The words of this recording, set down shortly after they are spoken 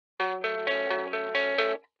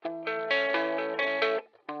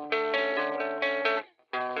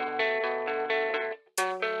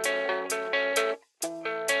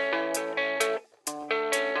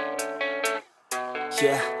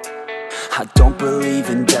Yeah, I don't believe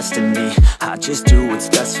in destiny, I just do what's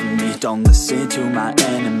best for me. Don't listen to my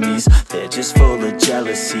enemies, they're just full of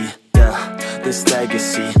jealousy. Yeah, this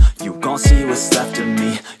legacy, you gon' see what's left of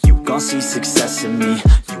me. You gon' see success in me,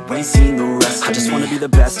 you ain't seen the rest of me. I just wanna be the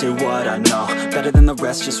best at what I know, better than the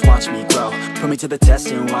rest, just watch me grow. Put me to the test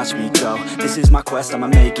and watch me go. This is my quest, I'ma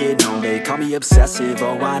make it known. They call me obsessive,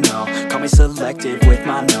 oh I know. Call me selective with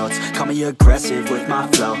my notes, call me aggressive with my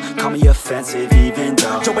flow, call me offensive even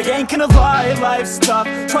though Joe, I ain't gonna lie, life's tough.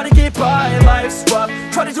 Try to get by, life's rough.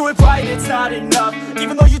 Try to do it right, it's not enough.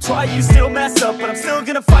 Even though you try, you still mess up. But I'm still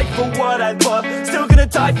gonna fight for what I love, still gonna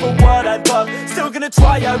die for what I love, still gonna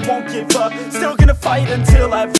try, I won't give up, still gonna fight until I've